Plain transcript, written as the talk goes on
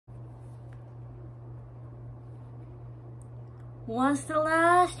Once the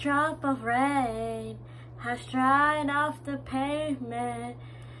last drop of rain has dried off the pavement,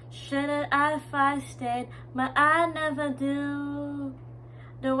 shouldn't I find stain? But I never do.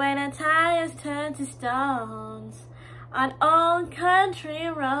 The way the tires turn to stones on old country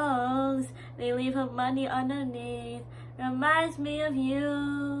roads, they leave a muddy underneath, reminds me of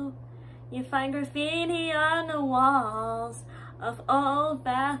you. You find graffiti on the walls of old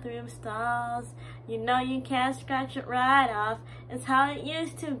bathroom stalls. You know you can't scratch it right off, it's how it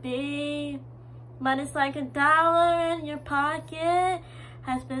used to be. But it's like $1 in your pocket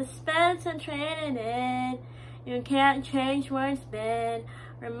has been spent and traded in. You can't change where it's been,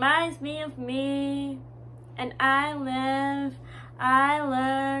 reminds me of me. And I live, I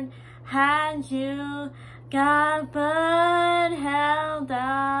learn, had you got burned, held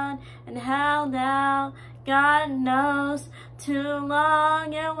on and held out, God knows, too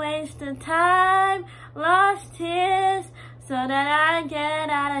long and wasted time, lost tears so that I get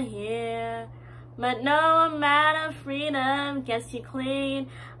out of here. But no amount of freedom gets you clean,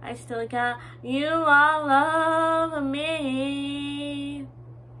 I still got you all over me.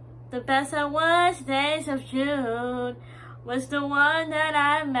 The best and worst days of June was the one that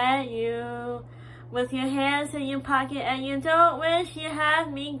I met you, with your hands in your pocket and you don't wish you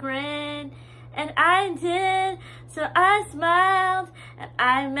had me grin. And I did, so I smiled and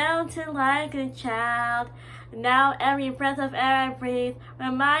I melted like a child. Now every breath of air I breathe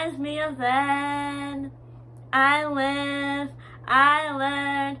reminds me of then. I live, I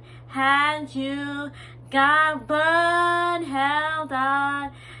learned, had you got burned, held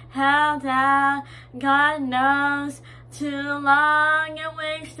on, held out, God knows, too long and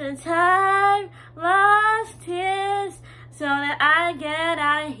wasted time, lost tears so that I get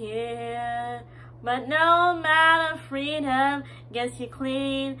out of here. But no amount of freedom gets you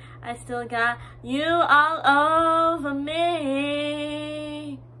clean, I still got you all over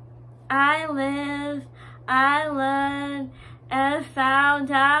me. I live, I learned, and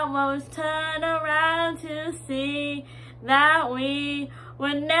found out what was turned around to see that we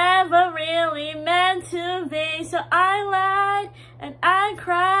were never really meant to be. So I lied and I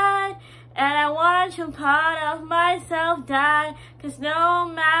cried and I watched a part of myself die, 'cause no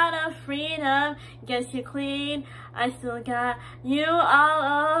amount of freedom gets you clean, I still got you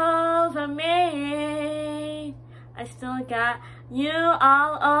all over me. I still got you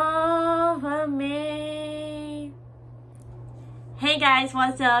all over me. Hey guys,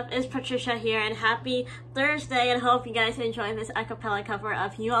 what's up? It's Patricia here and happy Thursday, and hope you guys enjoyed this acapella cover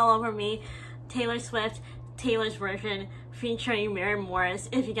of You All Over Me, Taylor Swift, Taylor's version featuring Maren Morris.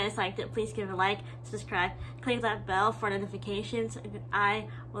 If you guys liked it, please give it a like, subscribe, click that bell for notifications, and I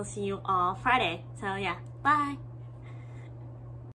will see you all Friday. So yeah, bye!